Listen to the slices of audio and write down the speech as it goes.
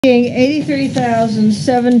Being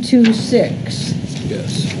 83,726.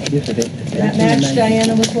 Yes. That match,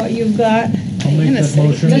 Diana, with what you've got? I'll make that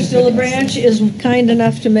motion. Mr. LaBranch is kind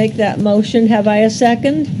enough to make that motion. Have I a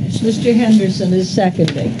second? Mr. Henderson is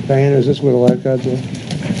seconding. Diana, is this where the lifeguards are?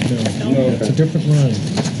 No, it's a different line.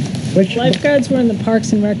 Lifeguards were in the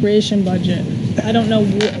Parks and Recreation budget. I don't know,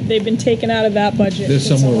 they've been taken out of that budget. They're It's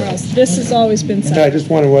somewhere else. This has always been I separate. just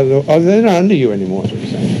wondered whether, oh, they're not under you anymore, is what you're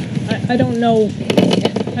saying. I don't know.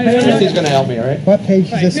 Christie's gonna help me, all right? What page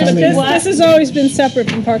is Right. this on? This has always been separate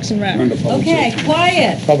from Parks and Rec. Okay,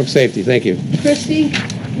 quiet. Public safety, thank you. Christie,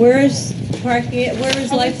 where is parking, where is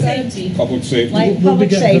lifeguards? Public safety. Like, We'll be public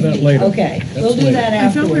getting to that safety. later. Okay, That's we'll do later. that I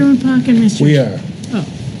thought we were afterward. on parking, Mr. We are.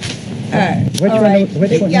 All right, Which all one- right.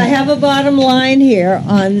 which one? I have a bottom line here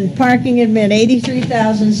on parking admin,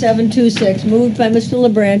 83,726, moved by Mr.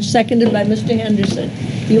 LaBranch, seconded by Mr. Henderson.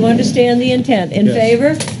 Do you understand the intent? In Yes.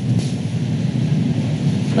 favor?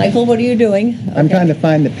 Michael, what are you doing? I'm Okay. trying to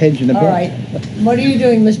find the page in the book. All right. What are you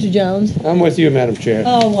doing, Mr. Jones? I'm with you, Madam Chair.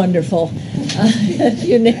 Oh, wonderful.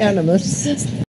 Unanimous.